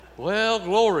Well,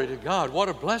 glory to God. What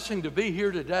a blessing to be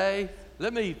here today.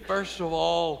 Let me first of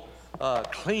all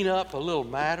clean up a little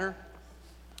matter.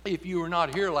 If you were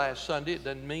not here last Sunday, it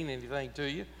doesn't mean anything to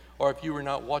you. Or if you were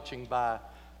not watching by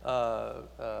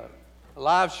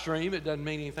live stream, it doesn't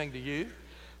mean anything to you.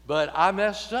 But I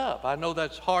messed up. I know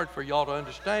that's hard for y'all to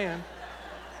understand.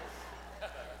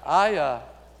 I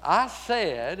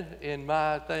said in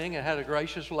my thing, and had a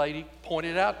gracious lady point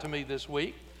it out to me this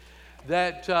week,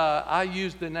 that I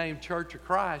used the name Church of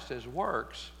Christ as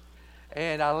works,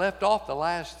 and I left off the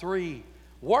last three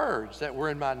words that were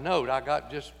in my note. I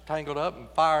got just tangled up and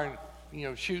firing,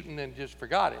 shooting, and just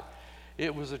forgot it.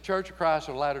 It was the Church of Christ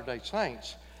of Latter-day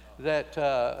Saints that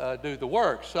do the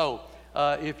work. So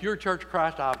if you're Church of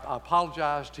Christ, I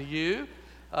apologize to you.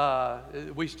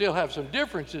 We still have some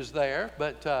differences there,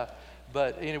 but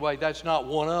anyway, that's not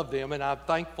one of them, and I'm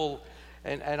thankful.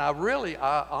 And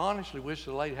I honestly wish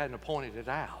the lady hadn't pointed it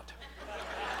out.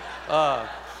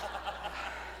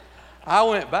 I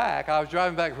went back. I was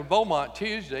driving back from Beaumont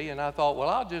Tuesday, and I thought, well,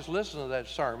 I'll just listen to that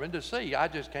sermon to see. I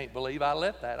just can't believe I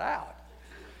left that out.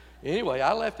 Anyway,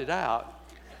 I left it out.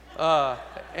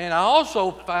 And I also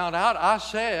found out, I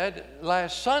said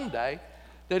last Sunday,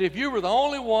 that if you were the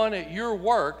only one at your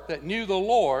work that knew the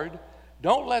Lord,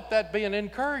 don't let that be an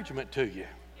encouragement to you.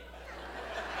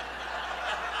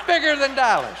 Bigger than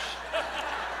Dallas.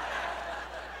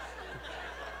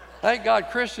 Thank God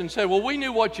Kristen said, well, we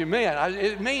knew what you meant.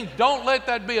 It means don't let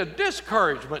that be a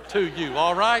discouragement to you,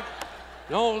 all right?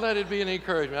 Don't let it be an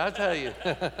encouragement, I tell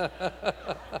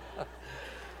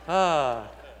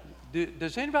you.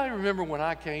 Does anybody remember when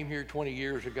I came here 20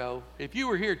 years ago? If you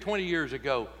were here 20 years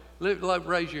ago,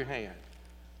 raise your hand.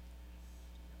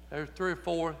 There's 3 or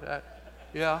 4.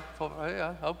 Yeah,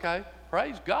 okay.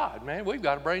 Praise God, man. We've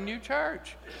got a brand new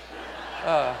church.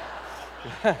 I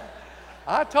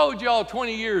told y'all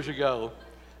 20 years ago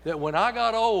that when I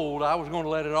got old, I was going to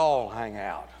let it all hang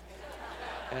out.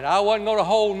 And I wasn't going to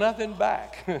hold nothing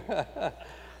back.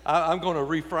 I'm going to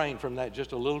refrain from that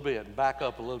just a little bit and back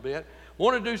up a little bit.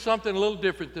 Want to do something a little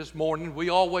different this morning. We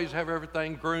always have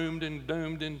everything groomed and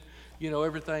doomed and,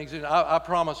 everything's in. I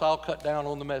promise I'll cut down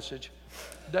on the message.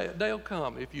 They'll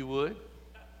come if you would.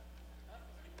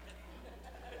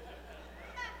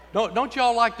 Don't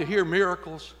y'all like to hear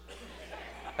miracles?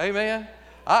 Amen.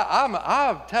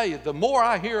 I'll tell you, the more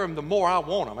I hear them, the more I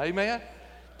want them. Amen.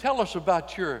 Tell us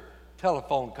about your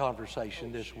telephone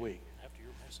conversation this week.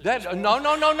 No.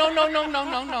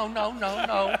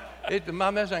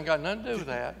 My message ain't got nothing to do with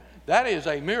that. That is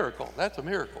a miracle. That's a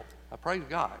miracle. I praise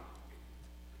God.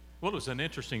 Well, it was an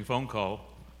interesting phone call.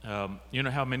 You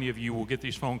know how many of you will get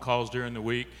these phone calls during the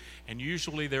week, and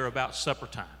usually they're about supper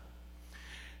time.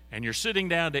 And you're sitting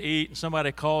down to eat, and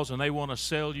somebody calls and they want to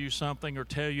sell you something or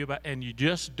tell you about, and you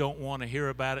just don't want to hear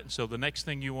about it. And so the next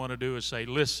thing you want to do is say,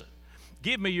 listen,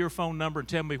 give me your phone number and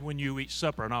tell me when you eat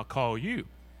supper, and I'll call you.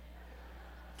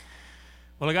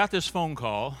 Well, I got this phone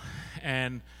call,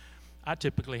 and I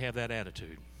typically have that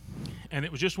attitude. And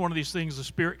it was just one of these things, the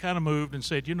Spirit kind of moved and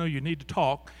said, you need to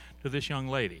talk to this young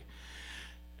lady.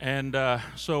 And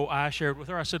so I shared with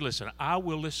her, I said, listen, I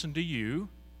will listen to you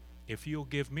if you'll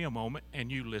give me a moment and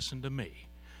you listen to me.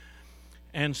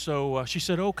 And so she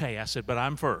said, okay. I said, but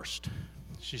I'm first.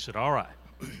 She said, all right.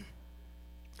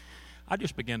 I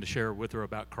just began to share with her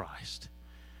about Christ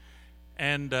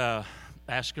and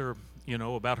ask her,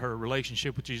 about her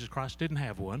relationship with Jesus Christ. Didn't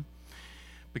have one.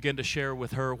 Began to share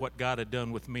with her what God had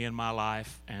done with me in my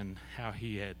life and how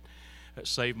he had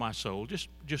saved my soul.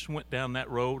 Just went down that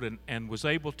road and was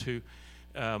able to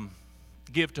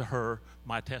give to her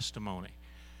my testimony.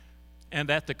 And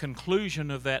at the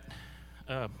conclusion of that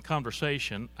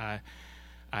conversation, I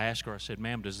asked her, I said,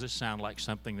 ma'am, does this sound like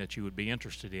something that you would be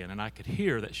interested in? And I could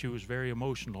hear that she was very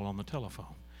emotional on the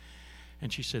telephone.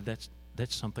 And she said, that's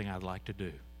something I'd like to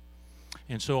do.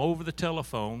 And so over the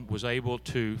telephone was able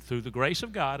to, through the grace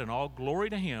of God and all glory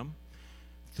to him,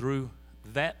 through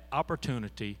that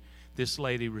opportunity, this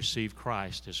lady received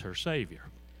Christ as her Savior.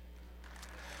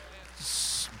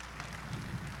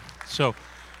 So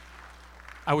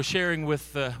I was sharing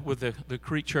with the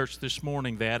Crete Church this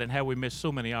morning that and how we miss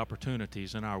so many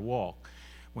opportunities in our walk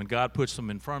when God puts them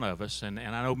in front of us. And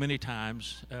I know many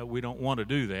times we don't want to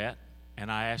do that.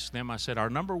 And I asked them, I said, our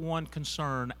number one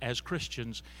concern as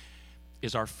Christians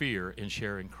is our fear in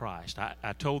sharing Christ.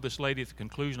 I told this lady at the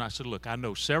conclusion, I said, look, I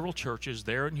know several churches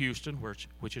there in Houston,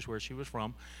 which is where she was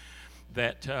from,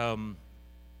 that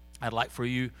I'd like for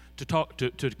you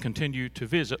to continue to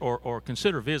visit or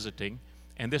consider visiting.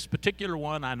 And this particular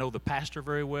one, I know the pastor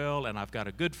very well, and I've got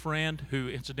a good friend who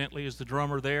incidentally is the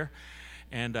drummer there.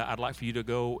 And I'd like for you to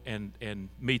go and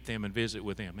meet them and visit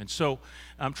with them. And so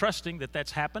I'm trusting that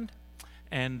that's happened.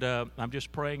 And I'm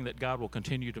just praying that God will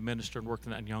continue to minister and work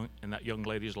in that young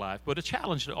lady's life. But a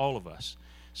challenge to all of us.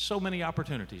 So many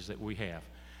opportunities that we have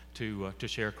to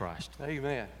share Christ.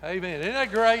 Amen. Amen. Isn't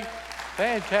that great?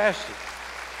 Fantastic.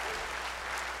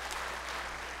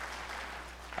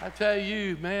 I tell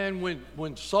you, man,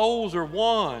 when souls are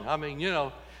won, I mean, you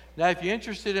know, now if you're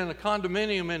interested in a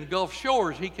condominium in Gulf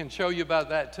Shores, he can show you about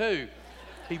that too.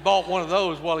 He bought one of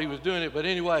those while he was doing it, but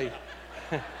anyway,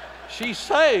 she's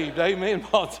saved, amen.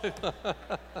 1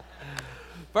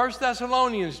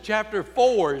 Thessalonians chapter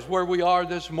 4 is where we are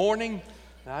this morning.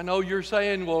 I know you're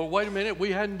saying, well, wait a minute,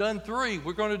 we hadn't done 3.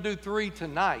 We're going to do 3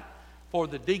 tonight for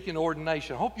the deacon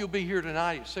ordination. I hope you'll be here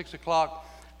tonight at 6 o'clock.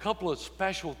 A couple of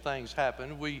special things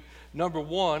happened. We, number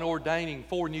one, ordaining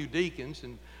 4 new deacons,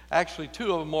 and actually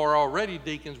 2 of them are already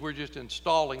deacons. We're just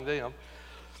installing them.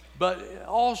 But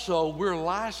also, we're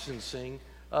licensing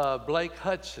Blake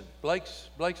Hudson. Blake's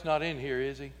not in here,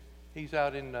 is he? He's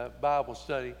out in Bible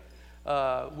study.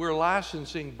 We're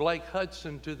licensing Blake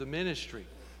Hudson to the ministry.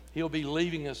 He'll be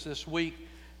leaving us this week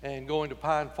and going to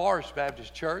Pine Forest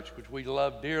Baptist Church, which we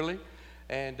love dearly.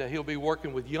 And he'll be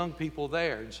working with young people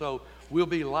there. And so we'll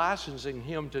be licensing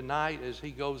him tonight as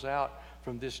he goes out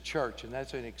from this church. And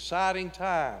that's an exciting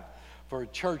time for a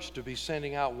church to be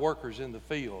sending out workers in the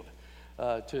field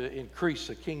to increase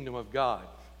the kingdom of God.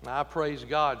 And I praise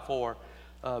God for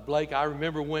Blake. I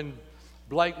remember when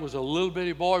Blake was a little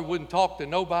bitty boy, wouldn't talk to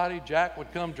nobody. Jack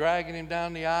would come dragging him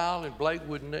down the aisle, and Blake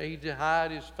wouldn't need to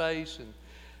hide his face. And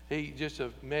he just,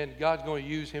 man, God's going to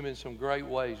use him in some great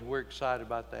ways, and we're excited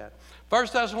about that. 1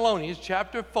 Thessalonians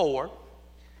chapter 4,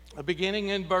 beginning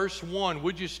in verse 1.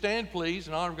 Would you stand, please,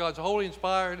 in honor of God's holy,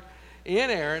 inspired,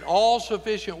 inerrant,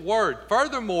 all-sufficient word.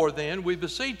 Furthermore, then, we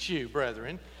beseech you,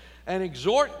 brethren, and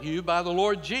exhort you by the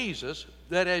Lord Jesus,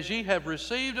 that as ye have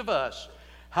received of us,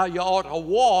 how ye ought to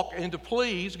walk and to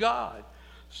please God,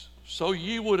 so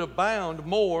ye would abound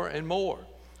more and more.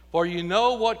 For you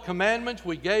know what commandments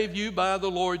we gave you by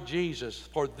the Lord Jesus.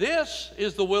 For this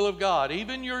is the will of God,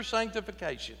 even your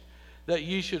sanctification, that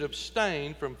ye should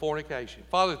abstain from fornication.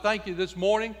 Father, thank you this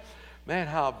morning. Man,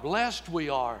 how blessed we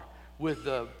are with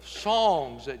the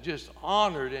songs that just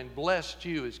honored and blessed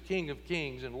you as King of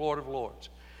Kings and Lord of Lords.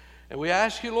 And we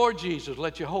ask you, Lord Jesus,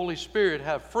 let your Holy Spirit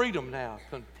have freedom now,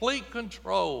 complete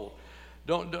control.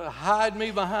 Don't hide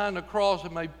me behind the cross,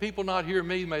 and may people not hear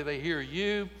me, may they hear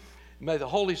you. May the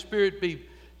Holy Spirit be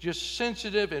just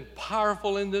sensitive and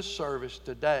powerful in this service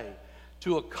today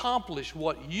to accomplish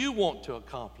what you want to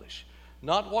accomplish,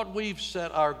 not what we've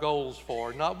set our goals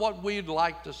for, not what we'd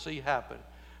like to see happen.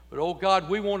 But, oh God,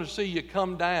 we want to see you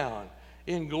come down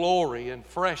in glory and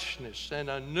freshness and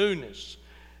a newness.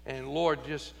 And, Lord,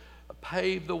 just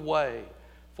pave the way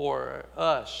for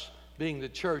us being the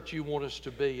church you want us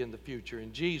to be in the future.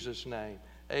 In Jesus' name,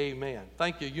 amen.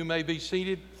 Thank you. You may be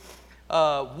seated.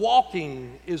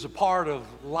 Walking is a part of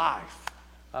life.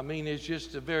 I mean, it's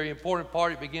just a very important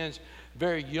part. It begins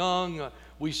very young.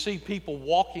 We see people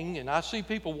walking, and I see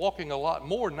people walking a lot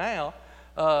more now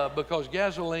because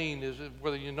gasoline is,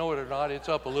 whether you know it or not, it's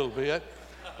up a little bit.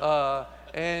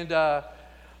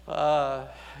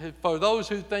 For those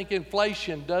who think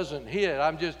inflation doesn't hit,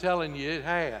 I'm just telling you it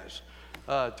has.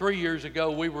 3 years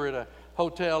ago, we were at a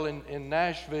hotel in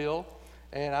Nashville,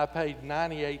 and I paid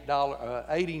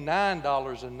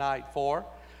 $89 a night for.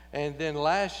 And then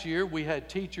last year, we had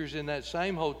teachers in that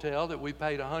same hotel that we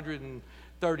paid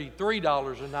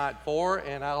 $133 a night for,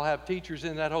 and I'll have teachers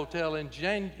in that hotel in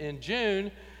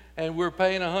June, and we're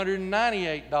paying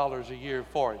 $198 a year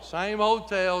for it. Same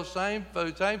hotel, same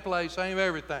food, same place, same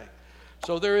everything.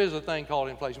 So there is a thing called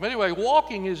inflation. But anyway,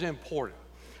 walking is important.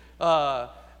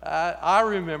 I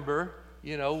remember,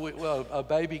 you know, a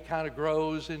baby kind of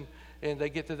grows and they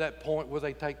get to that point where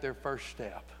they take their first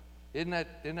step. Isn't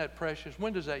that precious?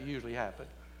 When does that usually happen?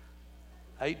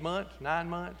 8 months? 9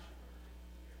 months?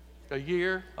 A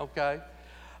year? Okay.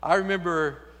 I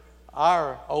remember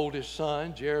our oldest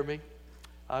son, Jeremy.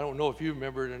 I don't know if you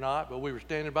remember it or not, but we were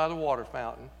standing by the water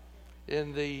fountain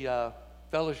in the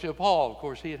fellowship hall. Of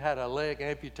course, he had had a leg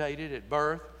amputated at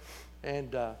birth,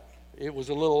 and it was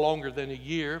a little longer than a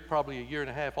year, probably a year and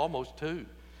a half, almost 2.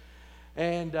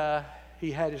 And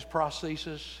he had his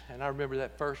prosthesis, and I remember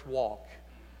that first walk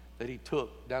that he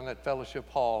took down that fellowship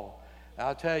hall.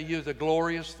 I'll tell you, it's a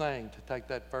glorious thing to take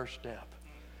that first step.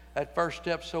 That first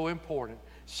step's so important.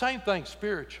 Same thing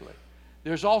spiritually.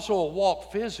 There's also a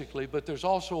walk physically, but there's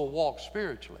also a walk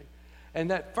spiritually.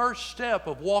 And that first step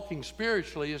of walking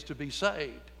spiritually is to be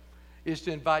saved, is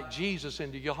to invite Jesus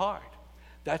into your heart.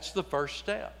 That's the first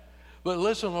step. But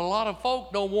listen, a lot of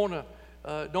folk don't want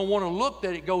to look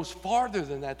that it goes farther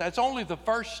than that. That's only the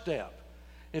first step.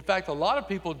 In fact, a lot of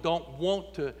people don't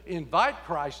want to invite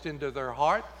Christ into their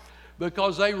heart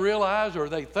because they realize, or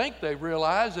they think they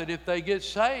realize, that if they get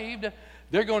saved,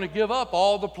 they're going to give up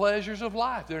all the pleasures of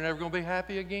life. They're never going to be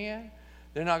happy again.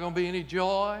 There's not going to be any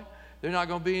joy. There's not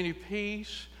going to be any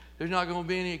peace. There's not going to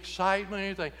be any excitement,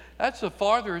 anything. That's the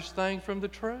farthest thing from the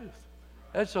truth.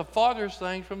 That's the farthest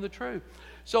thing from the truth.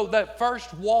 So that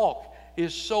first walk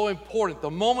is so important. The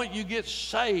moment you get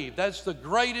saved, that's the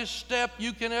greatest step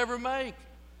you can ever make.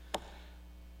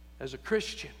 As a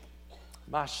Christian,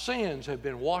 my sins have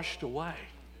been washed away.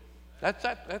 That's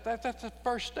the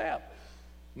first step.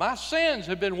 My sins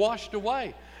have been washed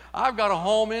away. I've got a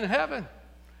home in heaven.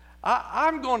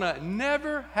 I'm going to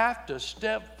never have to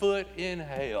step foot in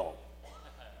hell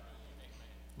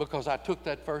because I took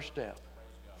that first step.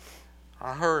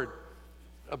 I heard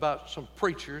about some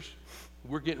preachers.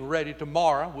 We're getting ready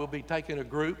tomorrow. We'll be taking a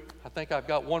group. I think I've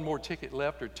got one more ticket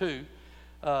left or two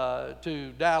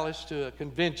to Dallas to a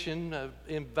convention,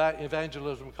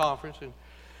 evangelism conference. And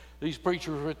these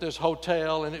preachers were at this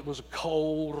hotel, and it was a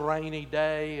cold, rainy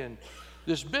day, and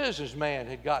this businessman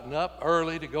had gotten up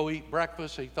early to go eat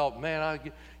breakfast. He thought, man, I'll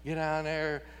get down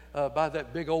there by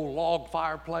that big old log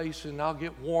fireplace, and I'll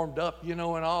get warmed up, and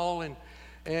all.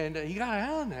 And he got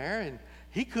down there, and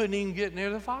he couldn't even get near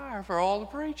the fire for all the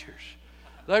preachers.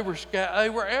 They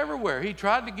were everywhere. He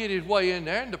tried to get his way in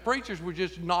there, and the preachers were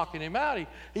just knocking him out.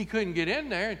 He couldn't get in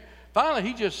there. And finally,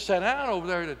 he just sat down over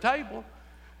there at a table.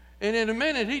 And in a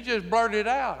minute, he just blurted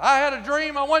out, I had a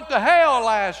dream I went to hell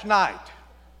last night.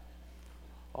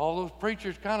 All those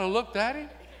preachers kind of looked at him.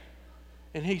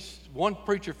 And one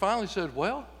preacher finally said,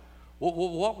 well,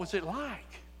 what was it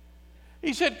like?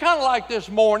 He said, kind of like this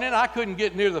morning. I couldn't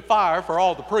get near the fire for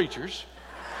all the preachers.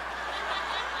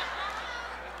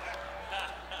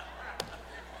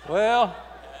 Well,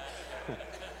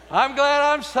 I'm glad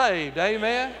I'm saved,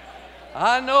 amen.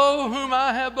 I know whom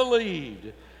I have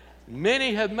believed.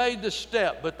 Many have made the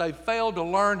step, but they failed to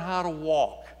learn how to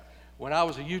walk. When I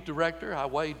was a youth director, I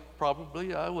weighed probably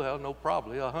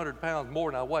 100 pounds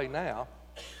more than I weigh now.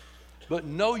 But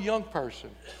no young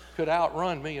person could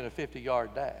outrun me in a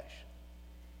 50-yard dash.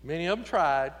 Many of them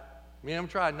tried.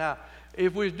 Now,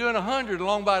 if we was doing 100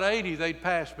 along about 80, they'd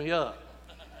pass me up.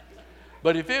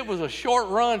 But if it was a short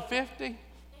run 50,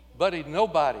 buddy,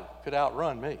 nobody could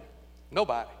outrun me.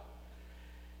 Nobody.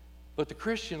 But the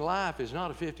Christian life is not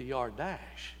a 50-yard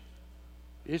dash.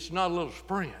 It's not a little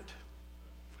sprint.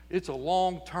 It's a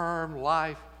long-term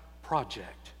life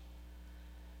project.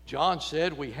 John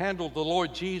said, we handled the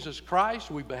Lord Jesus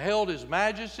Christ. We beheld his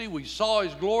majesty. We saw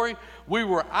his glory. We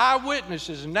were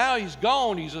eyewitnesses, and now he's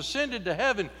gone. He's ascended to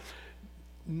heaven.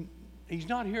 He's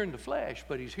not here in the flesh,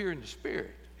 but he's here in the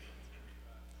spirit.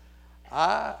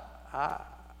 I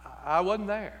wasn't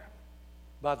there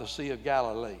by the Sea of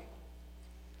Galilee.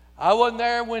 I wasn't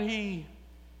there when he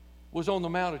was on the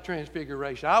Mount of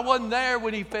Transfiguration. I wasn't there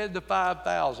when he fed the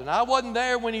 5,000. I wasn't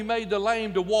there when he made the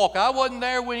lame to walk. I wasn't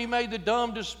there when he made the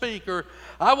dumb to speak. Or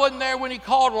I wasn't there when he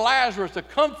called Lazarus to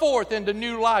come forth into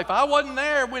new life. I wasn't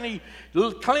there when he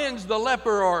cleansed the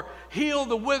leper or healed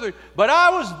the withered. But I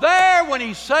was there when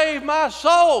he saved my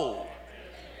soul.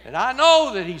 And I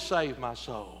know that he saved my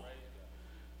soul.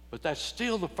 But that's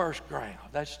still the first ground.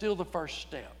 That's still the first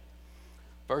step.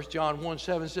 1 John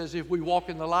 1:7 says, if we walk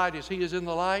in the light as he is in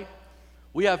the light,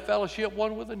 we have fellowship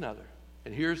one with another.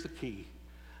 And here's the key.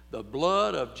 The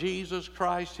blood of Jesus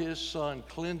Christ, his Son,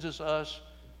 cleanses us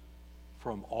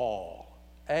from all.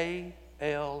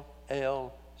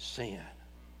 A-L-L, sin.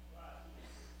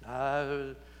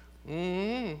 I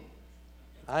ain't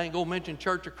going to mention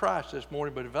Church of Christ this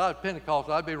morning, but if I was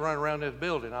Pentecostal, I'd be running around this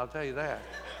building, I'll tell you that.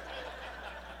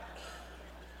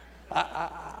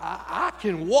 I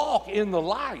can walk in the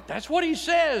light. That's what he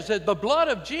says, that the blood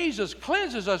of Jesus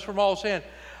cleanses us from all sin.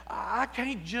 I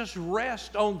can't just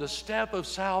rest on the step of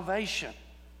salvation.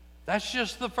 That's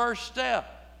just the first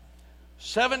step.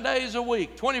 7 days a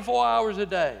week, 24 hours a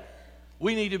day,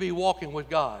 we need to be walking with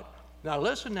God. Now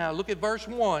listen now, look at verse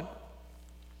 1.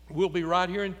 We'll be right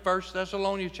here in 1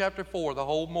 Thessalonians chapter 4 the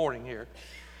whole morning here.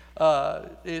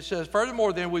 It says,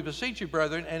 furthermore then we beseech you,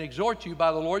 brethren, and exhort you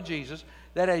by the Lord Jesus,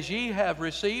 that as ye have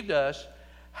received us,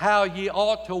 how ye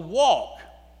ought to walk.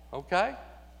 Okay?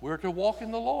 We're to walk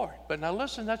in the Lord. But now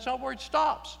listen, that's not where it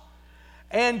stops.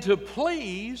 And to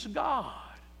please God.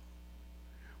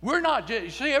 We're not just, you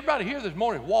see, everybody here this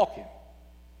morning is walking.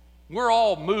 We're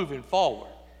all moving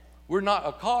forward. We're not,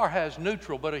 a car has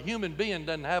neutral, but a human being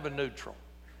doesn't have a neutral.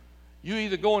 You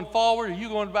either going forward or you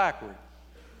going backward.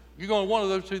 You're going one of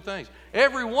those two things.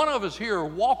 Every one of us here are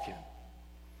walking.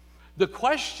 The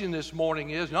question this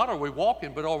morning is not are we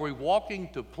walking, but are we walking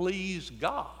to please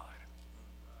God?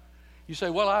 You say,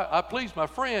 well, I please my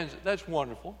friends. That's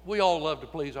wonderful. We all love to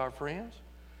please our friends.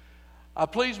 I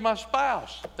please my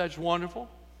spouse. That's wonderful.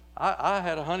 I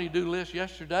had a honey-do list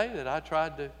yesterday that I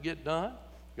tried to get done.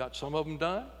 Got some of them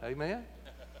done. Amen.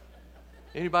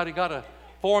 Anybody got a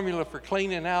formula for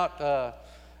cleaning out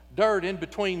dirt in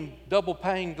between double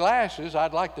pane glasses?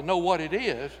 I'd like to know what it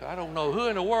is. I don't know who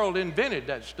in the world invented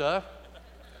that stuff.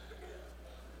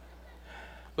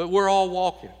 But we're all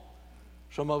walking.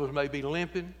 Some of us may be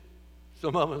limping.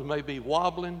 Some of us may be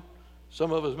wobbling.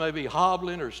 Some of us may be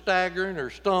hobbling or staggering or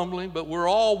stumbling, but we're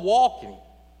all walking.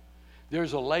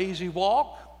 There's a lazy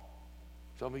walk.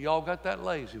 Some of y'all got that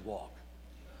lazy walk.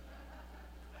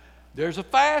 There's a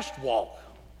fast walk.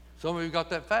 Some of you got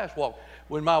that fast walk.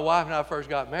 When my wife and I first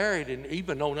got married, and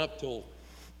even on up till,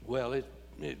 well,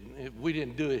 we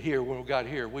didn't do it here when we got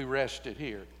here. We rested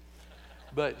here.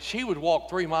 But she would walk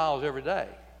 3 miles every day.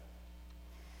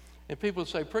 And people would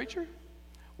say, preacher,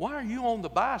 why are you on the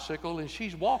bicycle and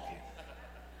she's walking?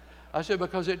 I said,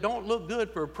 because it don't look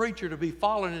good for a preacher to be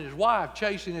following his wife,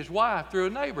 chasing his wife through a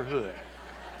neighborhood.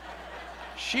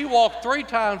 She walked 3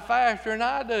 times faster than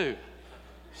I do.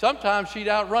 Sometimes she'd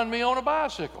outrun me on a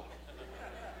bicycle.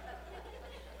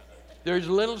 There's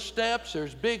little steps,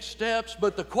 there's big steps,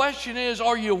 but the question is,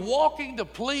 are you walking to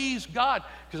please God?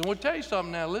 Because I'm going to tell you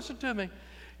something now. Listen to me.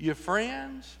 Your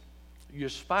friends, your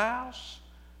spouse,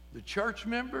 the church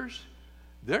members,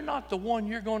 they're not the one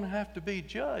you're going to have to be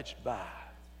judged by.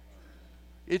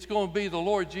 It's going to be the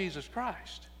Lord Jesus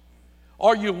Christ.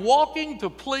 Are you walking to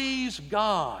please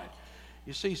God?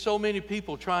 You see so many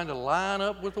people trying to line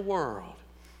up with the world.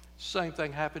 Same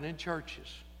thing happened in churches.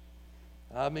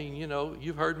 I mean, you know,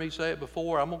 you've heard me say it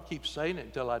before. I'm going to keep saying it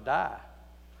until I die.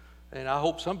 And I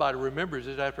hope somebody remembers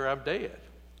it after I'm dead.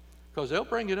 Because they'll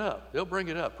bring it up. They'll bring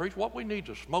it up. Preach, what we need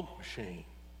is a smoke machine.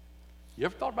 You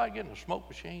ever thought about getting a smoke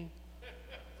machine?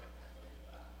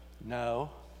 No.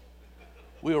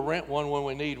 We'll rent one when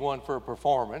we need one for a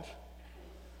performance.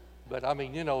 But I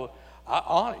mean, you know,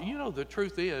 the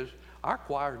truth is, our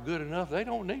choir is good enough. They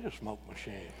don't need a smoke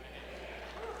machine.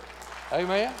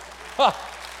 Amen?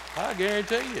 I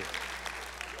guarantee you.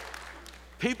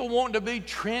 People wanting to be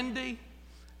trendy.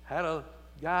 Had a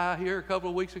guy here a couple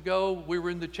of weeks ago. We were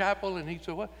in the chapel, and he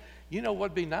said, "What? You know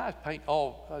what'd be nice? Paint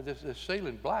all this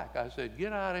ceiling black." I said,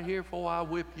 "Get out of here before I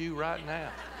whip you right now."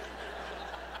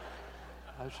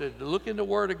 I said, "Look in the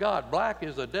Word of God. Black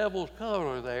is the devil's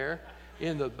color there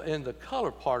in the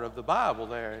color part of the Bible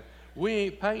there. We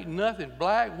ain't painting nothing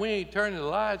black. We ain't turning the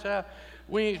lights out.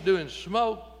 We ain't doing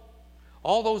smoke.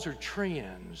 All those are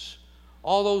trends.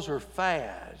 All those are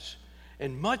fads.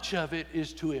 And much of it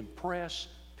is to impress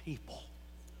people.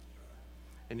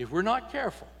 And if we're not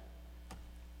careful,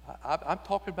 I'm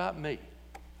talking about me.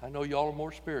 I know y'all are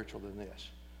more spiritual than this.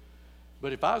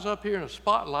 But if I was up here in a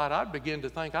spotlight, I'd begin to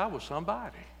think I was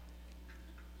somebody.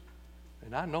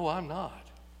 And I know I'm not.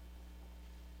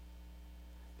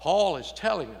 Paul is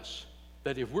telling us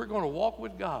that if we're going to walk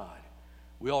with God,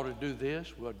 we ought to do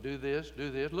this, we ought to do this,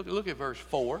 do this. Look at verse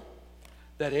 4.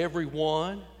 That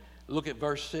everyone, look at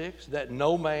verse 6, that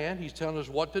no man, he's telling us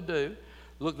what to do.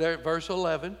 Look there at verse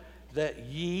 11, that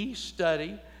ye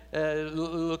study.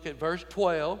 Look at verse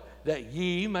 12, that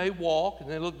ye may walk. And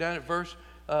then look down at verse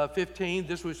 15,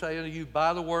 this we say unto you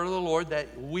by the word of the Lord,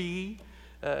 that we,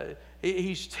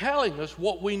 he's telling us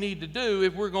what we need to do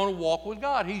if we're going to walk with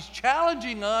God. He's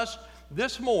challenging us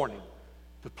this morning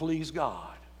to please God.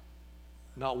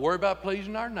 Not worry about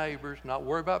pleasing our neighbors, not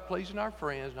worry about pleasing our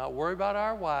friends, not worry about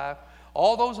our wife.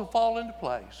 All those will fall into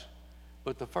place.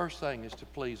 But the first thing is to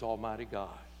please Almighty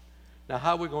God. Now,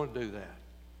 how are we going to do that?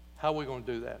 How are we going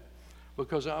to do that?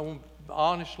 Because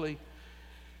honestly,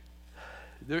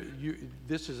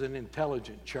 this is an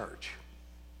intelligent church,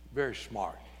 very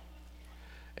smart.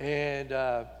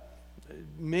 And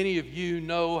many of you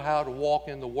know how to walk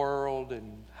in the world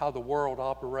and how the world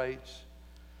operates.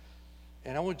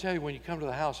 And I want to tell you, when you come to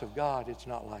the house of God, it's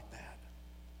not like that.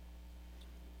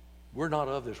 We're not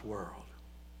of this world.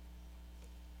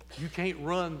 You can't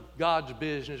run God's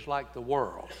business like the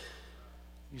world.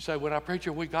 You say, when I preach,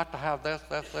 we got to have this.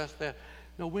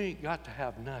 No, we ain't got to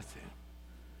have nothing.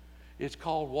 It's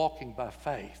called walking by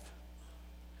faith.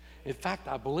 In fact,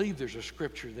 I believe there's a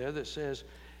scripture there that says,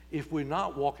 if we're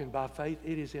not walking by faith,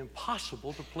 it is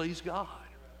impossible to please God.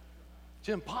 It's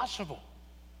impossible.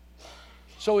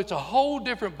 So it's a whole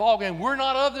different ballgame. We're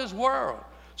not of this world.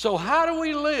 So how do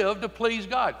we live to please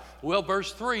God? Well,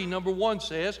 verse 3, number 1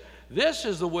 says, this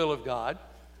is the will of God,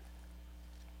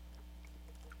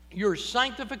 your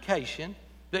sanctification,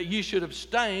 that you should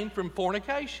abstain from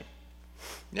fornication.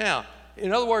 Now,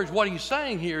 in other words, what he's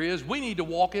saying here is we need to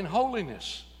walk in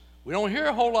holiness. We don't hear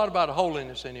a whole lot about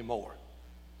holiness anymore.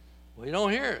 We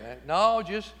don't hear it. No,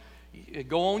 just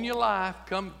go on your life.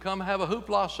 Come have a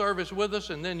hoopla service with us,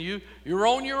 and then you're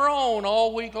on your own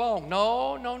all week long.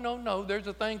 No. There's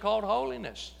a thing called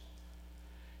holiness.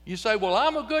 You say, well,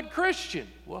 I'm a good Christian.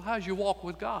 Well, how's your walk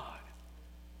with God?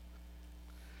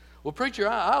 Well, preacher,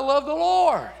 I love the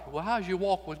Lord. Well, how's your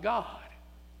walk with God?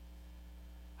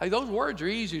 Hey, those words are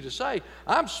easy to say.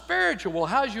 I'm spiritual. Well,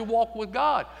 how's your walk with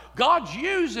God? God's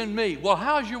using me. Well,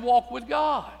 how's your walk with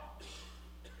God?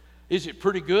 Is it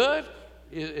pretty good?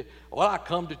 Well, I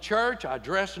come to church, I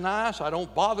dress nice, I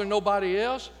don't bother nobody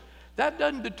else. That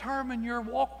doesn't determine your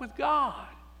walk with God.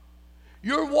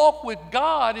 Your walk with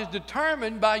God is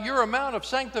determined by your amount of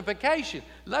sanctification.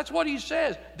 That's what he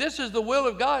says. This is the will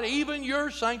of God, even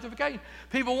your sanctification.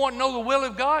 People want to know the will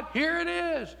of God? Here it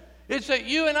is. It's that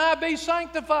you and I be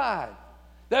sanctified,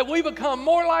 that we become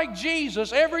more like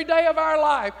Jesus every day of our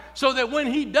life, so that when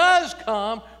he does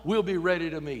come, we'll be ready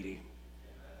to meet him.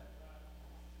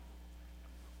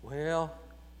 Well,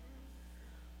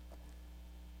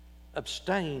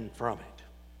 abstain from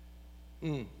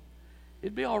it.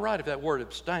 It'd be all right if that word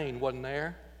abstain wasn't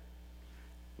there.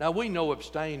 Now, we know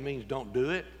abstain means don't do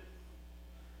it.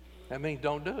 That means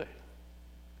don't do it.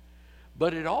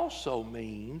 But it also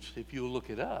means, if you look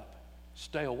it up,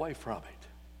 stay away from it.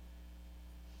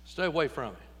 Stay away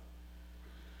from it.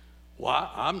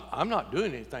 Well, I'm not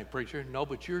doing anything, preacher. No,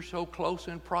 but you're so close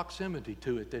in proximity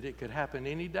to it that it could happen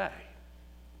any day.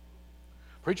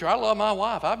 Preacher, I love my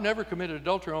wife. I've never committed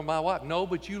adultery on my wife. No,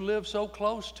 but you live so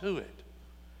close to it.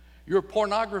 Your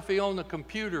pornography on the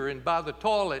computer and by the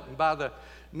toilet and by the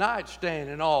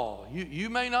nightstand and all. You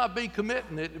may not be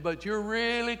committing it, but you're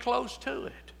really close to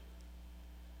it.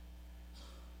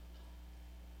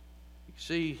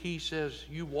 See, he says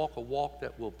you walk a walk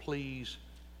that will please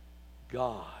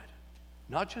God.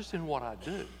 Not just in what I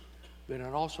do, but in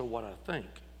also what I think.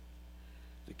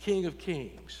 The King of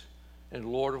Kings and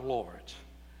Lord of Lords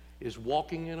is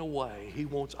walking in a way. He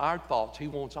wants our thoughts, he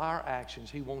wants our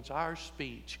actions, he wants our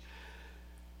speech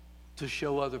to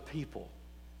show other people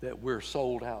that we're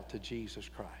sold out to Jesus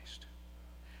Christ.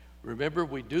 Remember,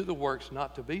 we do the works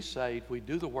not to be saved. We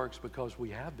do the works because we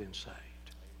have been saved.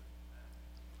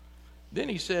 Then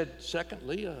he said,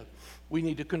 secondly, we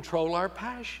need to control our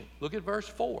passion. Look at verse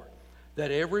 4.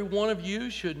 That every one of you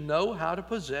should know how to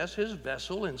possess his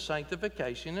vessel in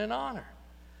sanctification and honor.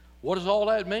 What does all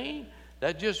that mean?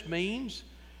 That just means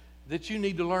that you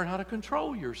need to learn how to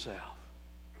control yourself.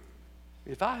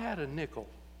 If I had a nickel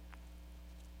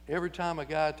every time a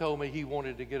guy told me he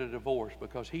wanted to get a divorce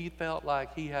because he felt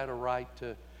like he had a right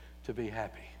to be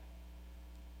happy,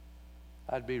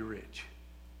 I'd be rich.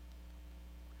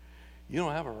 You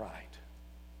don't have a right.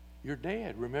 You're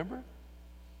dead, remember?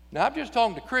 Now, I'm just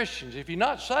talking to Christians. If you're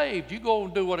not saved, you go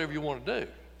and do whatever you want to do.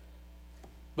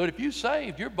 But if you're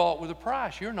saved, you're bought with a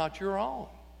price. You're not your own.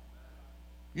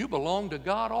 You belong to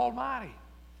God Almighty.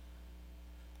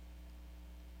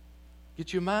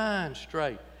 Get your mind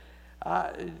straight.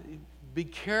 Be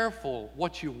careful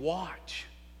what you watch.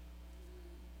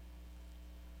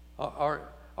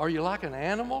 Are you like an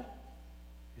animal?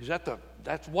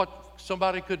 That's what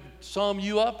somebody could sum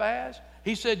you up as?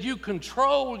 He said you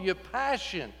control your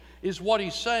passion is what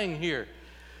he's saying here.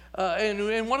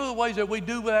 And one of the ways that we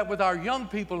do that with our young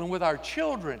people and with our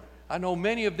children, I know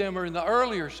many of them are in the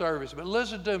earlier service, but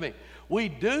listen to me. We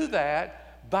do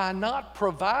that by not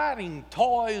providing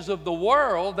toys of the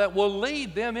world that will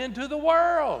lead them into the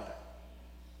world.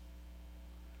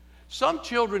 Some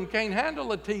children can't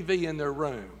handle a TV in their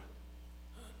room.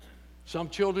 Some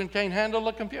children can't handle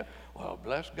a computer. Well,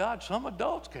 bless God, some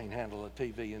adults can't handle a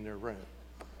TV in their room.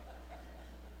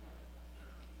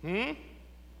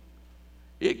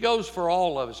 It goes for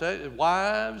all of us.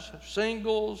 Wives,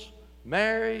 singles,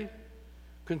 married.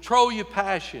 Control your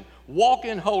passion. Walk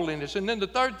in holiness. And then the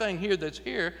third thing here that's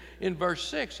here in verse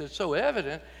 6 that's so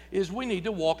evident is we need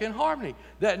to walk in harmony.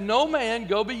 That no man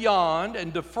go beyond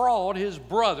and defraud his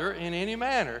brother in any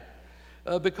manner,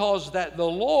 because that the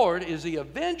Lord is the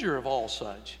avenger of all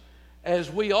such,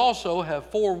 as we also have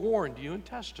forewarned you and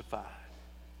testified.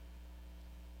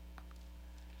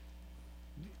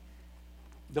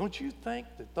 Don't you think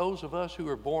that those of us who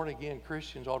are born-again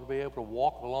Christians ought to be able to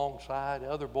walk alongside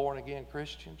other born-again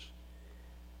Christians?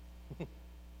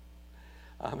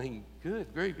 I mean,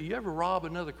 good grief. You ever rob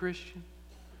another Christian?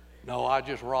 No, I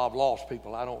just rob lost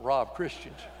people. I don't rob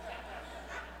Christians.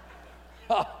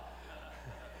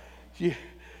 You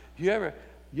ever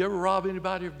rob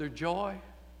anybody of their joy?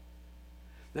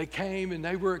 They came and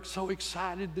they were so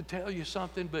excited to tell you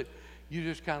something, but you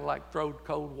just kind of like throwed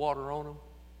cold water on them.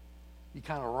 You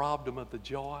kind of robbed them of the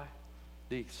joy,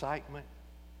 the excitement.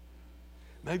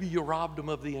 Maybe you robbed them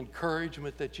of the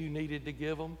encouragement that you needed to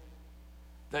give them,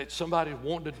 that somebody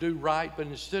wanted to do right, but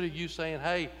instead of you saying,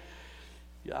 hey,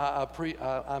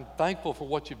 I'm thankful for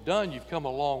what you've done. You've come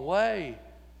a long way.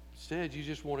 Instead, you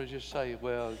just want to just say,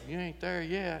 well, you ain't there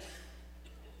yet.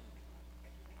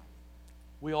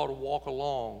 We ought to walk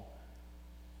along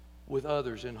with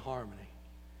others in harmony.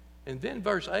 And then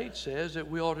verse 8 says that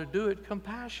we ought to do it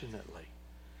compassionately.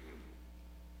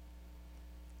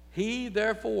 He,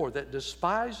 therefore, that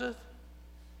despiseth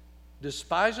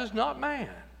not man,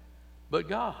 but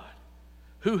God,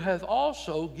 who hath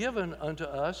also given unto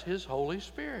us his Holy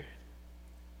Spirit.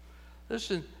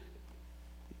 Listen,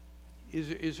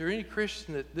 is there any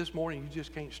Christian that this morning you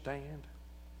just can't stand?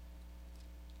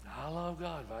 I love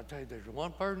God, but I tell you, there's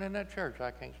one person in that church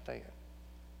I can't stand.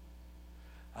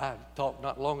 I talked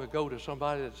not long ago to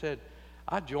somebody that said,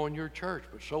 I joined your church,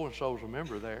 but so-and-so's a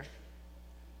member there.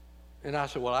 And I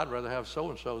said, well, I'd rather have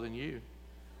so-and-so than you.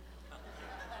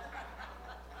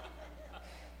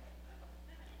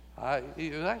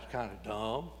 That's kind of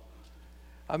dumb.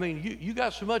 I mean, you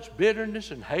got so much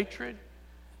bitterness and hatred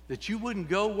that you wouldn't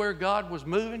go where God was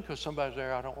moving because somebody's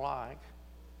there I don't like.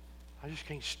 I just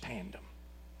can't stand them.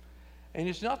 And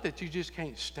it's not that you just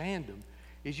can't stand them.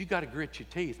 Is you got to grit your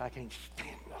teeth. I can't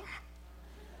stand them.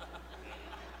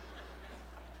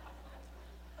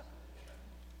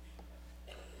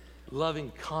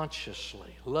 Loving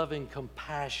consciously, loving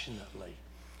compassionately.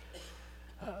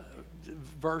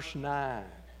 Verse 9,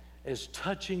 as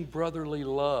touching brotherly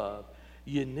love,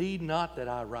 ye need not that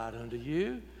I write unto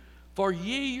you, for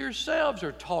ye yourselves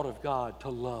are taught of God to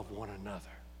love one another.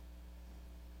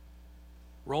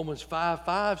 Romans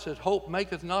 5:5 says, hope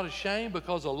maketh not ashamed,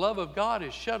 because the love of God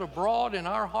is shed abroad in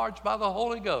our hearts by the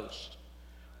Holy Ghost,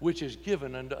 which is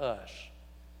given unto us.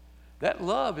 That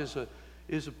love is a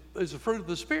fruit of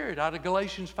the Spirit out of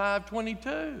Galatians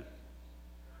 5:22.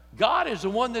 God is the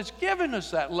one that's given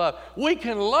us that love. We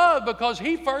can love because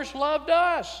he first loved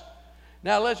us.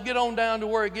 Now let's get on down to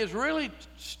where it gets really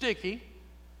sticky.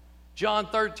 John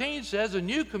 13 says, a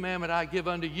new commandment I give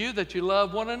unto you, that you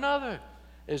love one another.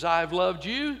 As I have loved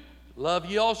you, love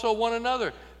ye also one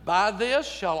another. By this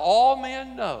shall all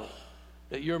men know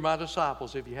that you're my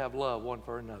disciples, if you have love one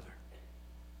for another.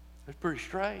 That's pretty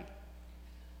straight.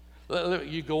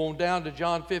 You go on down to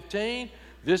John 15.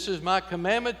 This is my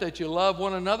commandment, that you love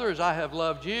one another as I have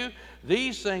loved you.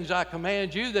 These things I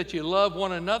command you, that you love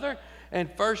one another. And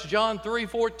 1 John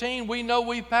 3:14, we know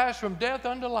we pass from death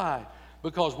unto life,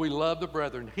 because we love the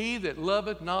brethren. He that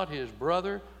loveth not his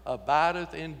brother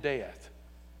abideth in death.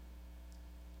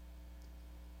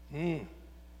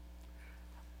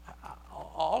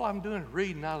 All I'm doing is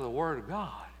reading out of the Word of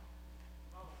God.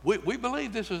 We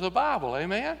believe this is the Bible,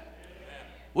 amen?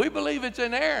 We believe it's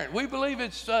inerrant. We believe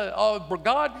it's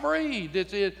God-breathed.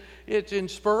 It's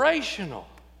inspirational.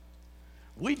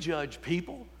 We judge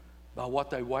people by what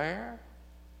they wear,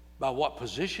 by what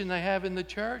position they have in the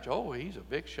church. Oh, he's a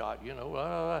big shot, you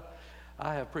know.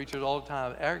 I have preachers all the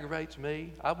time. It aggravates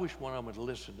me. I wish one of them would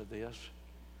listen to this.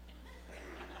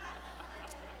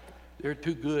 They're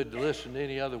too good to listen to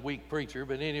any other weak preacher,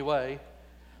 but anyway,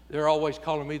 they're always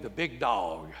calling me the big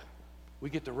dog.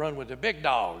 We get to run with the big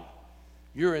dog.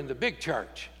 You're in the big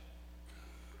church.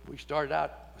 We started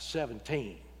out with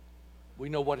 17. We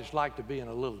know what it's like to be in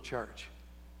a little church.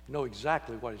 We know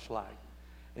exactly what it's like.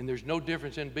 And there's no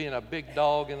difference in being a big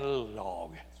dog and a little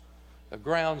dog. The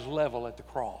ground's level at the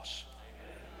cross.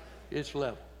 It's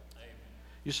level.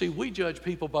 You see, we judge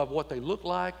people by what they look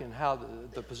like and how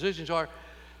the positions are.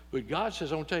 But God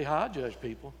says, I'm going to tell you how I judge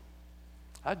people.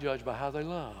 I judge by how they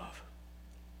love.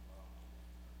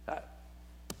 That's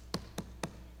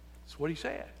what he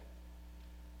said.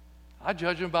 I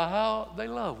judge them by how they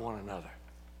love one another.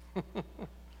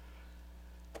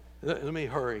 Let me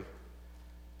hurry.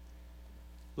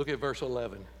 Look at verse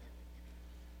 11.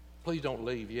 Please don't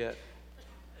leave yet.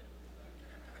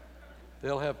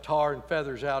 They'll have tar and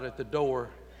feathers out at the door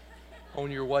on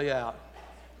your way out.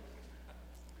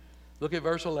 Look at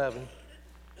verse 11.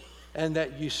 And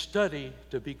that you study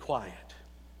to be quiet.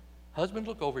 Husbands,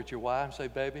 look over at your wife and say,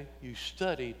 baby, you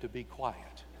study to be quiet.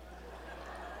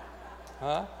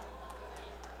 Huh?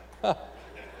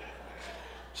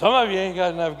 Some of you ain't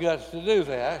got enough guts to do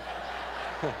that.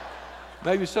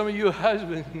 Maybe some of you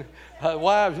husbands,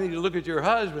 wives need to look at your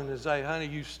husband and say, honey,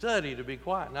 you study to be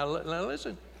quiet. Now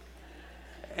listen.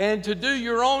 And to do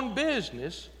your own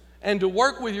business and to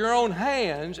work with your own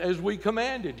hands as we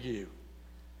commanded you.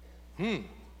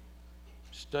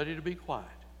 Study to be quiet.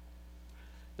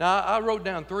 Now, I wrote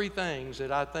down 3 things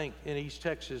that I think in East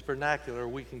Texas vernacular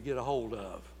we can get a hold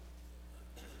of.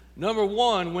 Number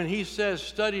 1, when he says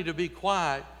study to be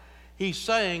quiet, he's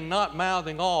saying not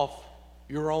mouthing off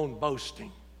your own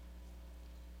boasting.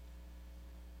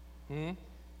 Let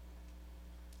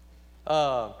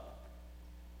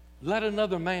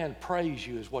another man praise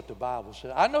you is what the Bible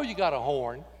says. I know you got a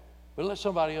horn, but let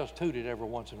somebody else toot it every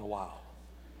once in a while.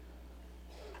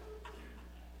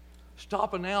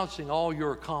 Stop announcing all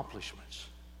your accomplishments.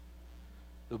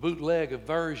 The bootleg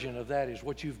version of that is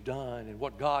what you've done and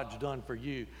what God's done for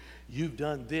you. You've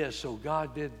done this, so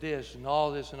God did this and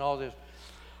all this and all this.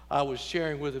 I was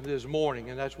sharing with him this morning,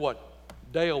 and that's what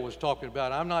Dale was talking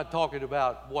about. I'm not talking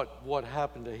about what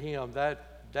happened to him.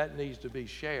 That needs to be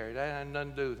shared. That had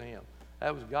nothing to do with him.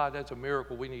 That was God. That's a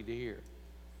miracle we need to hear.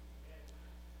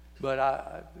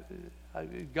 But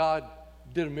God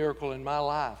did a miracle in my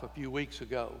life a few weeks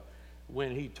ago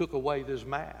when he took away this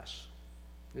mass.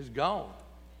 It's gone.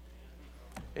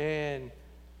 And,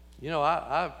 you know,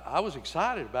 I was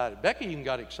excited about it. Becky even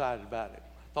got excited about it.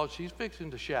 I thought she's fixing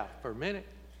to shout for a minute.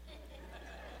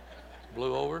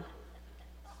 Blew over.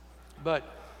 But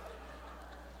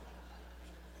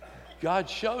God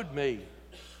showed me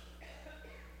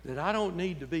that I don't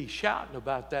need to be shouting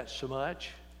about that so much,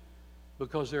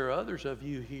 because there are others of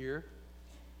you here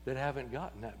that haven't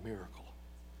gotten that miracle.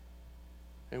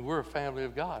 And we're a family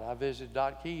of God. I visited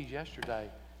Dot Keys yesterday.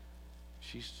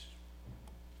 She's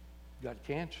got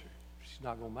cancer. She's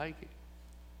not going to make it.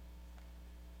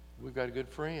 We've got a good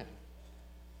friend.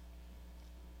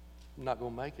 Not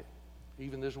going to make it,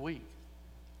 even this week.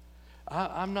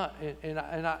 I'm not, and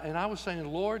I was saying,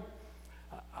 Lord,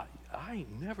 I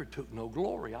ain't never took no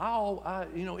glory.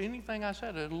 Anything I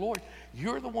said, Lord,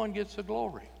 you're the one gets the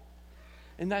glory.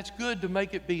 And that's good to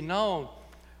make it be known.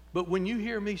 But when you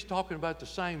hear me talking about the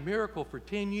same miracle for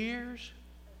 10 years,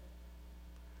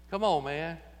 come on,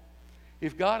 man.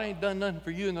 If God ain't done nothing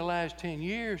for you in the last 10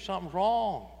 years, something's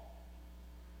wrong.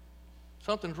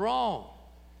 Something's wrong.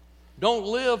 Don't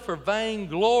live for vain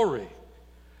glory.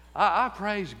 I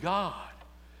praise God.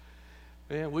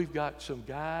 Man, we've got some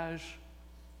guys.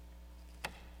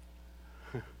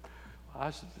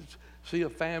 I see a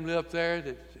family up there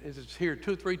that is here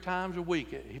 2 or 3 times a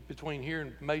week between here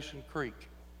and Mason Creek.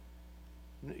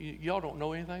 Y'all don't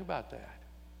know anything about that.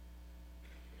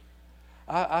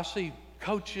 I see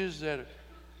coaches that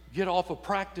get off of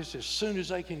practice as soon as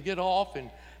they can get off and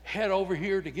head over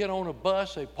here to get on a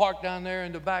bus. They park down there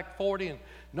in the back 40 and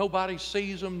nobody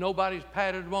sees them. Nobody's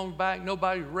patted them on the back.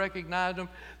 Nobody's recognized them.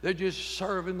 They're just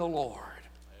serving the Lord.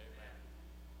 Amen.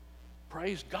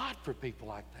 Praise God for people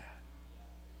like that.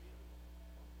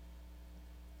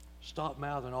 Stop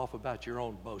mouthing off about your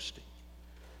own boasting.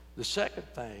 The second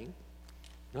thing,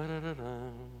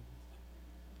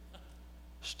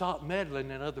 stop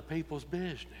meddling in other people's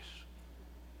business.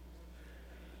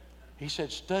 He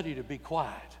said, study to be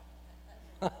quiet.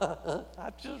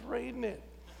 I'm just reading it.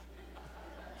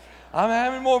 I'm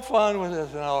having more fun with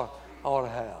this than I ought to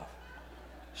have.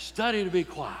 Study to be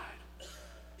quiet.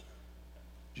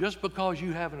 Just because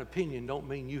you have an opinion don't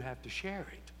mean you have to share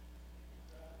it.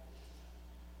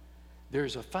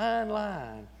 There's a fine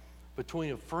line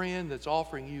between a friend that's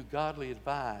offering you godly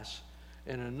advice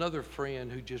and another friend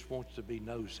who just wants to be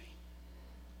nosy.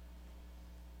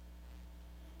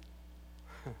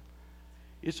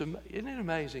 Isn't it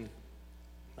amazing?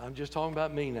 I'm just talking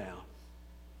about me now.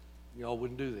 Y'all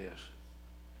wouldn't do this.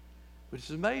 But it's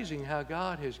amazing how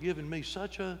God has given me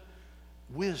such a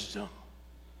wisdom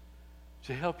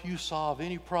to help you solve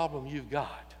any problem you've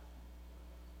got.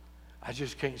 I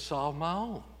just can't solve my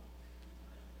own.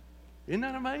 Isn't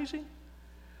that amazing?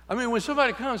 I mean, when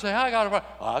somebody comes and says, I got a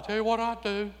problem, I'll tell you what I'd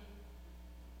do.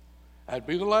 That'd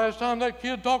be the last time that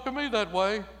kid talked to me that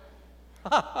way.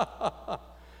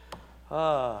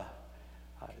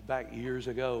 Back years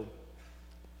ago,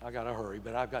 I got to hurry,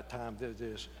 but I've got time to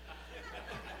do this.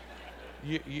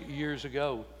 Years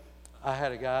ago, I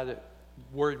had a guy that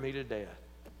worried me to death.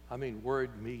 I mean,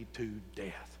 worried me to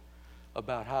death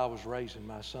about how I was raising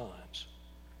my sons.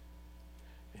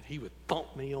 And he would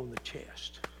thump me on the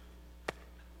chest.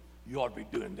 You ought to be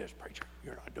doing this, preacher.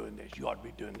 You're not doing this. You ought to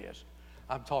be doing this.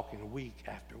 I'm talking week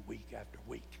after week after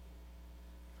week.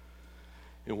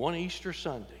 And one Easter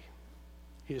Sunday,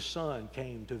 his son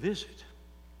came to visit.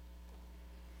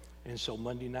 And so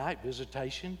Monday night,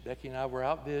 visitation, Becky and I were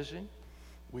out visiting.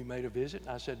 We made a visit,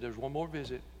 and I said, there's one more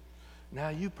visit. Now,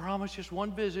 you promised just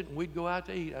one visit, and we'd go out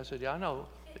to eat. I said, yeah, I know.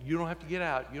 You don't have to get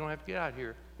out. You don't have to get out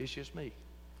here. It's just me.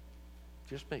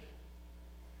 Just me.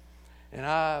 And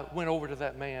I went over to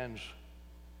that man's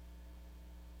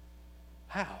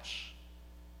house.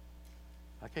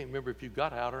 I can't remember if you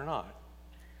got out or not.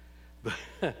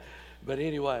 But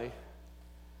anyway,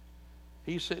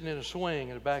 he's sitting in a swing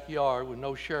in the backyard with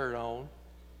no shirt on.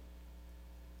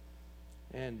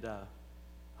 And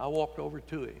I walked over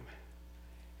to him,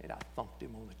 and I thumped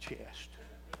him on the chest.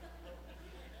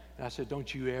 And I said,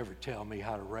 don't you ever tell me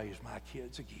how to raise my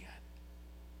kids again.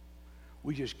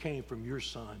 We just came from your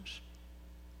son's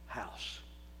house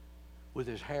with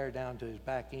his hair down to his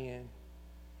back end,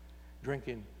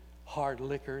 drinking hard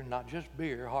liquor, not just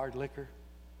beer, hard liquor,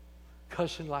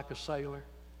 cussing like a sailor.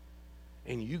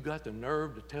 And you got the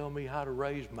nerve to tell me how to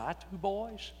raise my two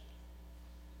boys?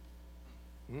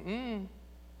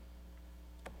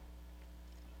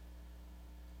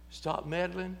 Stop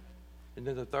meddling. And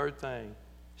then the third thing,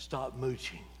 stop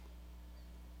mooching.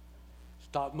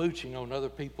 Stop mooching on other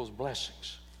people's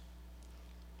blessings.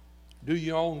 Do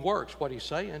your own works, what he's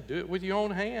saying. Do it with your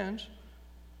own hands,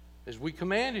 as we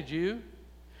commanded you.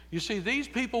 You see, these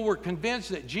people were convinced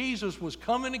that Jesus was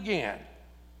coming again.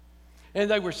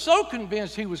 And they were so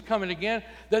convinced he was coming again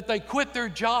that they quit their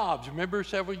jobs. Remember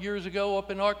several years ago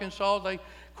up in Arkansas, they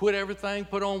quit everything,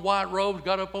 put on white robes,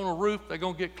 got up on a roof. They're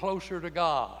going to get closer to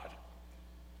God.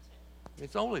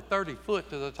 It's only 30 foot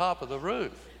to the top of the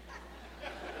roof.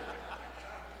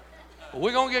 But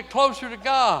we're going to get closer to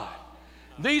God.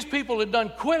 These people had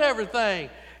done quit everything,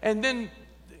 and then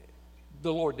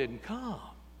the Lord didn't come.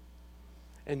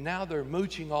 And now they're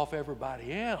mooching off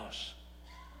everybody else.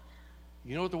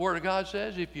 You know what the Word of God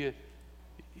says?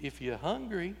 If you're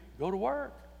hungry, go to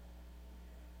work.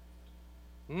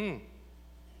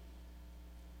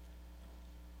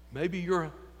 Maybe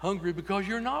you're hungry because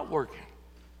you're not working.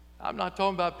 I'm not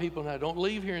talking about people that don't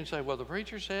leave here and say, well, the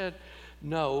preacher said,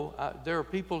 no. There are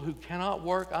people who cannot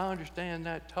work. I understand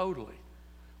that totally.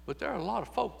 But there are a lot of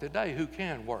folk today who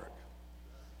can work.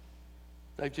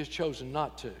 They've just chosen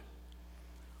not to.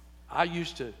 I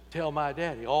used to tell my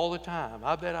daddy all the time.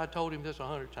 I bet I told him this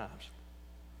 100 times.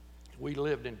 We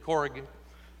lived in Corrigan,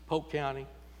 Polk County,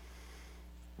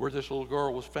 where this little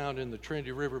girl was found in the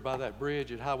Trinity River by that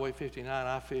bridge at Highway 59.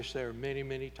 I fished there many,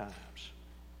 many times.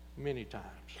 Many times.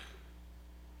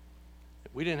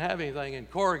 If we didn't have anything in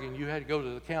Corrigan, you had to go to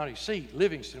the county seat.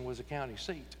 Livingston was the county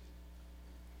seat.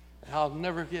 And I'll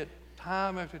never forget,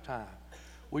 time after time,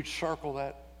 we'd circle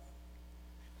that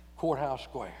courthouse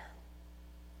square.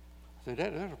 I said,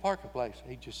 Daddy, there's a parking place.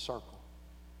 He'd just circle.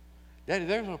 Daddy,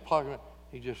 there's a parking place.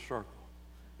 He'd just circle.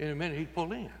 In a minute, he'd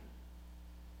pull in.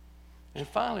 And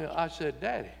finally, I said,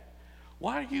 Daddy,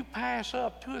 why do you pass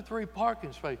up 2 or 3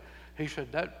 parking spaces? He said,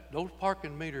 those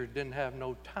parking meters didn't have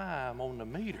no time on the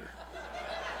meter.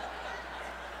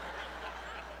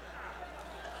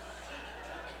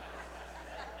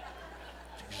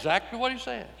 That's exactly what he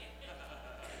said.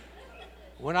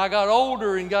 When I got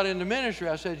older and got into ministry,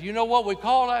 I said, you know what we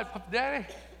call that, Daddy?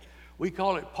 We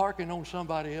call it parking on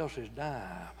somebody else's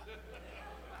dime.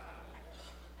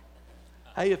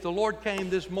 Hey, if the Lord came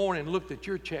this morning and looked at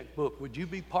your checkbook, would you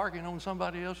be parking on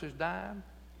somebody else's dime?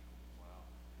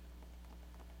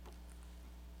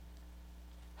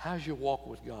 How's your walk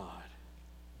with God?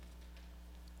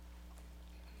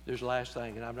 There's the last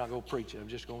thing, and I'm not going to preach it. I'm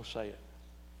just going to say it.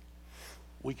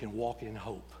 We can walk in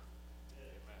hope.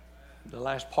 The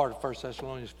last part of 1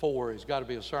 Thessalonians 4 has got to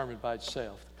be a sermon by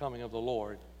itself, the coming of the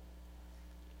Lord.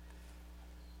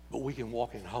 But we can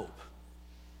walk in hope.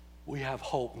 We have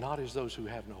hope, not as those who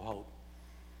have no hope.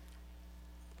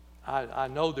 I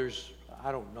know there's,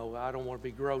 I don't know, I don't want to be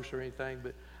gross or anything,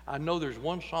 but I know there's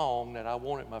one song that I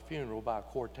want at my funeral by a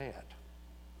quartet.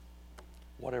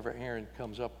 Whatever Aaron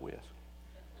comes up with.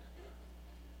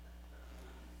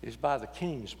 It's by the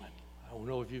Kingsmen. I don't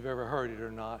know if you've ever heard it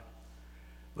or not.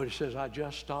 But it says, I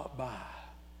just stopped by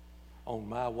on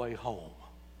my way home.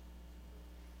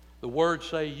 The words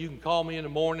say, you can call me in the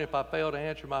morning if I fail to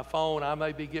answer my phone. I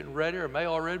may be getting ready or may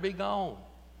already be gone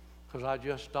because I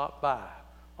just stopped by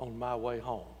on my way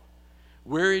home.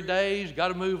 Weary days, got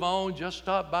to move on, just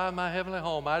stopped by my heavenly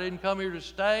home. I didn't come here to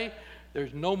stay.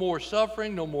 There's no more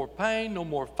suffering, no more pain, no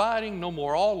more fighting, no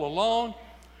more all alone.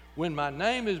 When my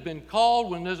name has been called,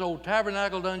 when this old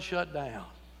tabernacle done shut down,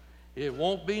 it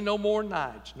won't be no more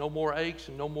nights, no more aches,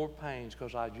 and no more pains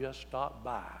because I just stopped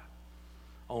by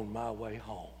on my way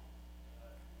home.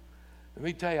 Let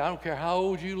me tell you, I don't care how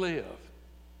old you live,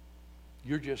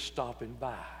 you're just stopping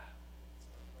by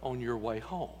on your way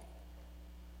home.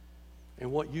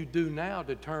 And what you do now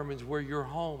determines where your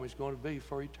home is going to be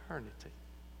for eternity.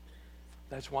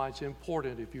 That's why it's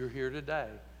important if you're here today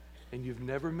and you've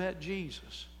never met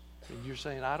Jesus and you're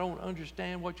saying, I don't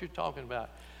understand what you're talking about.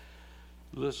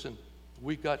 Listen,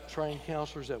 we've got trained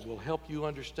counselors that will help you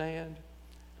understand.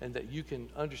 and that you can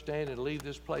understand and leave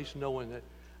this place knowing that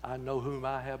I know whom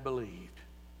I have believed.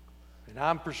 And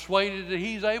I'm persuaded that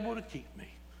He's able to keep me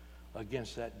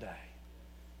against that day.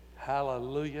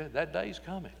 Hallelujah. That day's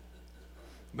coming.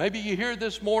 Maybe you're here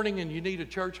this morning and you need a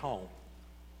church home.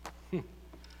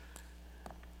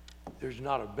 There's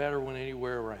not a better one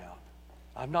anywhere around.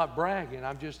 I'm not bragging.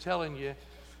 I'm just telling you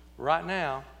right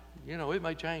now, it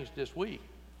may change this week.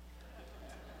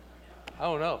 I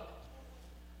don't know.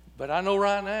 But I know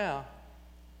right now,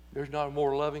 there's not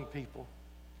more loving people,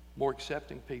 more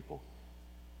accepting people.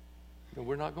 And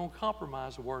we're not going to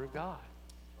compromise the Word of God.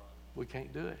 We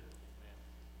can't do it.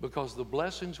 Because the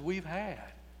blessings we've had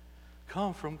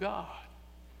come from God.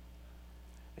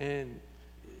 And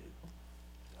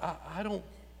I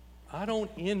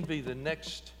don't envy the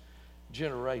next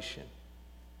generation.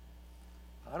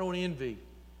 I don't envy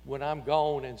when I'm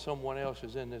gone and someone else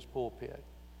is in this pulpit.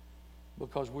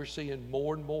 Because we're seeing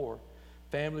more and more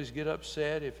families get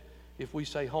upset if we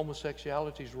say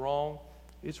homosexuality is wrong.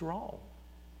 It's wrong.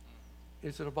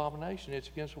 It's an abomination. It's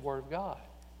against the Word of God.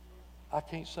 I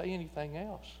can't say anything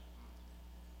else.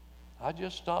 I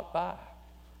just stopped by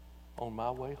on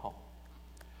my way home.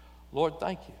 Lord,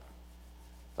 thank you.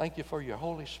 Thank you for your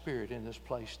Holy Spirit in this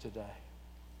place today.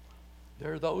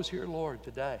 There are those here, Lord,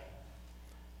 today.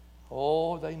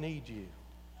 Oh, they need you.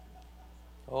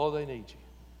 Oh, they need you.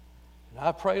 And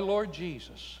I pray, Lord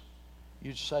Jesus,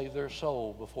 you'd save their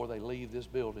soul before they leave this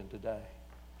building today.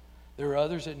 There are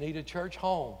others that need a church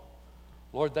home.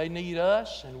 Lord, they need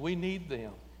us and we need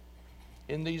them.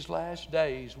 In these last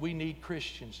days, we need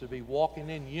Christians to be walking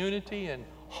in unity and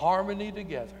harmony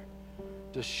together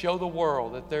to show the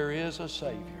world that there is a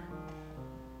Savior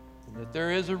and that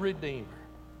there is a Redeemer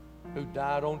who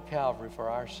died on Calvary for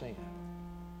our sin.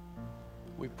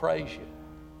 We praise you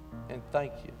and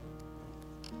thank you.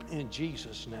 In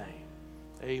Jesus' name,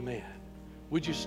 amen. Would you